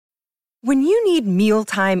When you need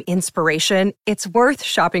mealtime inspiration, it's worth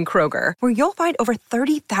shopping Kroger, where you'll find over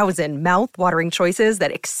 30,000 mouth-watering choices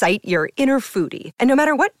that excite your inner foodie. And no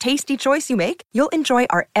matter what tasty choice you make, you'll enjoy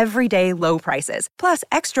our everyday low prices, plus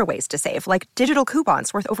extra ways to save, like digital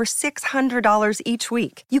coupons worth over $600 each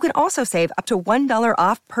week. You can also save up to $1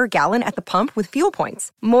 off per gallon at the pump with fuel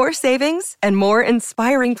points. More savings and more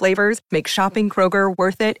inspiring flavors make shopping Kroger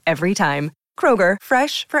worth it every time. Kroger,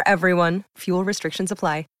 fresh for everyone. Fuel restrictions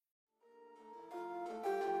apply.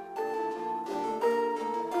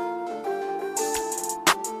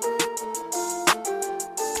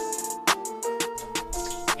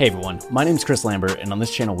 Hey everyone, my name is Chris Lambert, and on this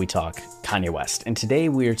channel we talk Kanye West. And today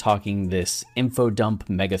we are talking this info dump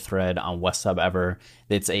mega thread on West Sub Ever.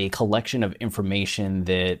 That's a collection of information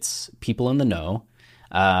that people in the know,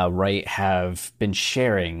 have been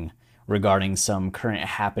sharing regarding some current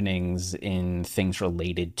happenings in things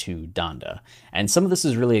related to Donda. And some of this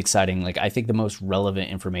is really exciting. Like, I think the most relevant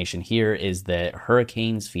information here is that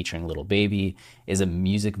Hurricanes featuring Lil Baby is a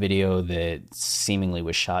music video that seemingly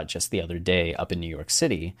was shot just the other day up in New York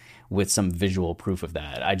City with some visual proof of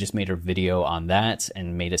that. I just made a video on that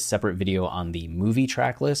and made a separate video on the movie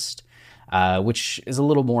track list, which is a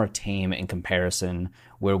little more tame in comparison,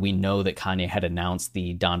 where we know that Kanye had announced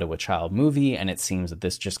the Donda with Child movie, and it seems that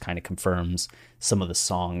this just kind of confirms some of the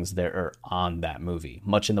songs that are on that movie.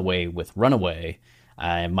 Much in the way with Runaway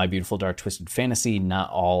and My Beautiful Dark Twisted Fantasy, not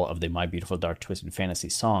all of the My Beautiful Dark Twisted Fantasy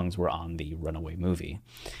songs were on the Runaway movie.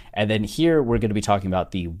 And then here we're going to be talking about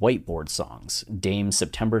the Whiteboard songs. Dame's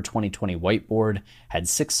September 2020 Whiteboard had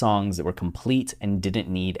 6 songs that were complete and didn't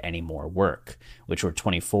need any more work, which were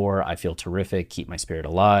 24, I Feel Terrific, Keep My Spirit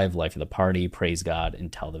Alive, Life of the Party, Praise God,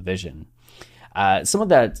 and Tell the Vision. Some of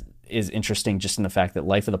that is interesting just in the fact that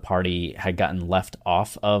Life of the Party had gotten left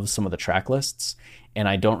off of some of the track lists, and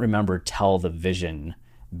I don't remember Tell the Vision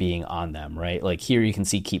being on them, right? Like here you can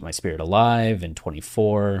see Keep My Spirit Alive and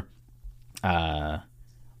 24.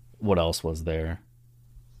 What else was there?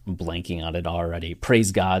 I'm blanking on it already.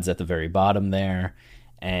 Praise God's at the very bottom there.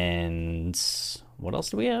 And what else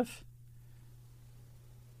do we have?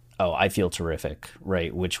 Oh, I Feel Terrific,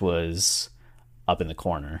 right? Which was up in the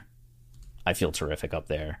corner. I Feel Terrific up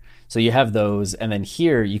there. So you have those. And then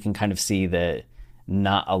here you can kind of see that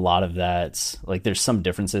not a lot of that, like there's some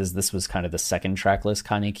differences. This was kind of the second track list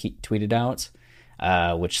Kanye tweeted out,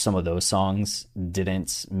 which some of those songs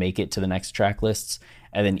didn't make it to the next track lists.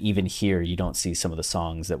 And then even here, you don't see some of the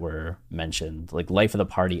songs that were mentioned. Like Life of the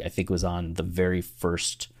Party, I think was on the very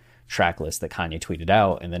first track list that Kanye tweeted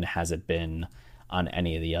out, and then hasn't been on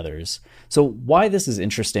any of the others. So why this is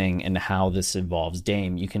interesting and how this involves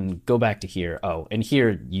Dame, you can go back to here. Oh, and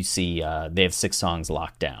here you see they have 6 songs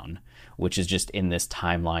locked down, which is just in this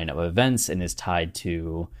timeline of events and is tied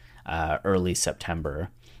to early September.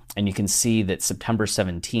 And you can see that September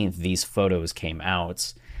 17th, these photos came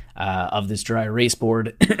out of this dry erase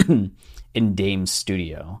board in Dame's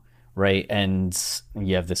studio, right? And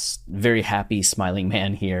you have this very happy, smiling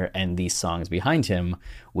man here and these songs behind him,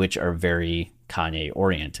 which are very Kanye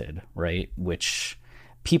oriented, right? Which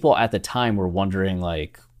people at the time were wondering,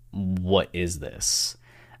 like, what is this?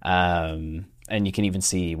 And you can even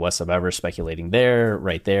see West Sub Ever speculating there,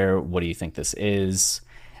 right there. What do you think this is?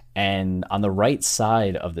 And on the right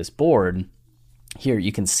side of this board, here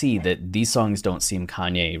you can see that these songs don't seem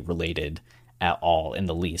Kanye related at all in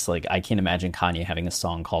the least. Like, I can't imagine Kanye having a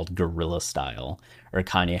song called Guerrilla Style or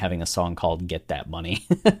Kanye having a song called Get That Money.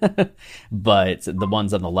 But the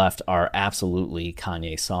ones on the left are absolutely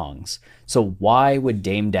Kanye songs. So why would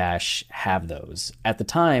Dame Dash have those? At the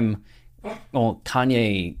time, well,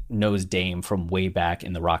 Kanye knows Dame from way back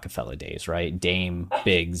in the Rockefeller days, right? Dame,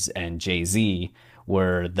 Biggs, and Jay-Z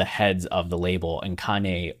were the heads of the label, and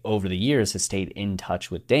Kanye over the years has stayed in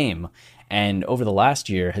touch with Dame, and over the last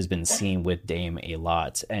year has been seen with Dame a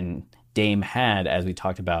lot. And Dame had, as we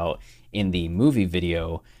talked about in the movie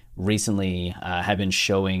video, recently had been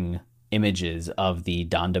showing images of the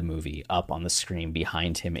Donda movie up on the screen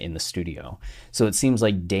behind him in the studio. So it seems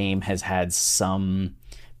like Dame has had some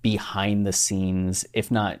behind the scenes, if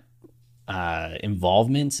not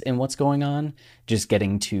involvement in what's going on, just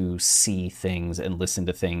getting to see things and listen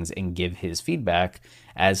to things and give his feedback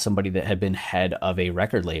as somebody that had been head of a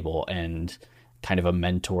record label and kind of a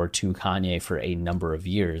mentor to Kanye for a number of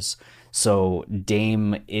years. So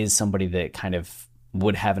Dame is somebody that kind of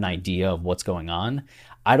would have an idea of what's going on.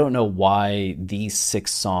 I don't know why these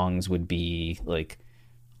 6 songs would be like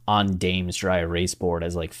on Dame's dry erase board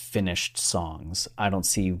as like finished songs. I don't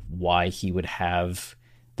see why he would have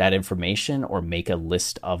that information or make a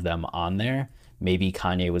list of them on there. Maybe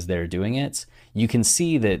Kanye was there doing it. You can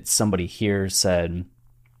see that somebody here said,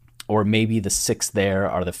 or maybe the 6 there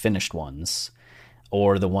are the finished ones,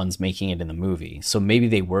 or the ones making it in the movie. So maybe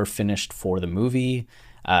they were finished for the movie,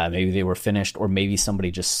 maybe they were finished, or maybe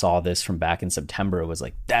somebody just saw this from back in September and was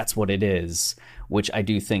like, that's what it is, which I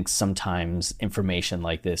do think sometimes information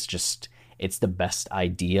like this, just it's the best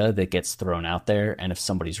idea that gets thrown out there, and if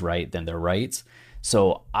somebody's right, then they're right.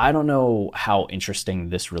 So I don't know how interesting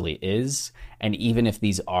this really is, and even if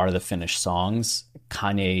these are the finished songs,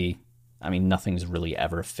 Kanye, I mean, nothing's really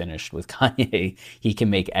ever finished with Kanye. He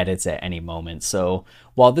can make edits at any moment. So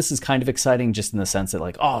while this is kind of exciting just in the sense that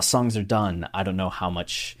like, oh, songs are done, I don't know how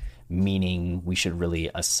much meaning we should really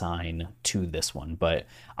assign to this one. But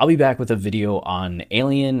I'll be back with a video on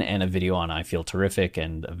Alien and a video on I Feel Terrific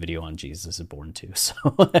and a video on Jesus is Born too. So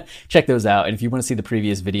check those out. And if you want to see the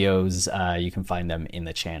previous videos, you can find them in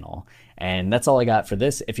the channel. And that's all I got for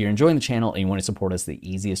this. If you're enjoying the channel and you want to support us, the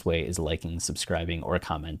easiest way is liking, subscribing, or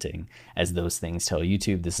commenting, as those things tell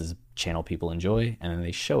YouTube this is a channel people enjoy, and then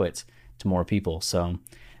they show it to more people. So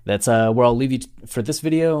that's where I'll leave you for this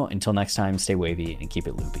video. Until next time, stay wavy and keep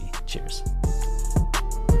it loopy. Cheers.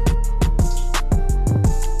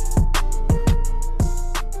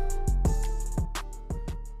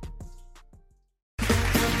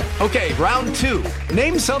 Okay, round 2.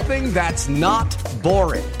 Name something that's not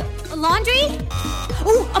boring. A laundry?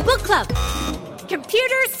 Ooh, a book club.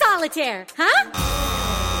 Computer solitaire, huh?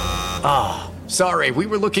 Ah, oh, sorry, we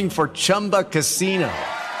were looking for Chumba Casino.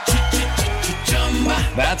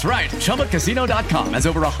 That's right, ChumbaCasino.com has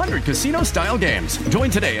over 100 casino-style games. Join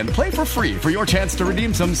today and play for free for your chance to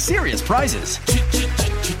redeem some serious prizes.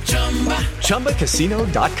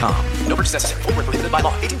 ChumbaCasino.com. No purchase necessary. Void where prohibited by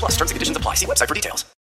law. 18+ terms and conditions apply. See website for details.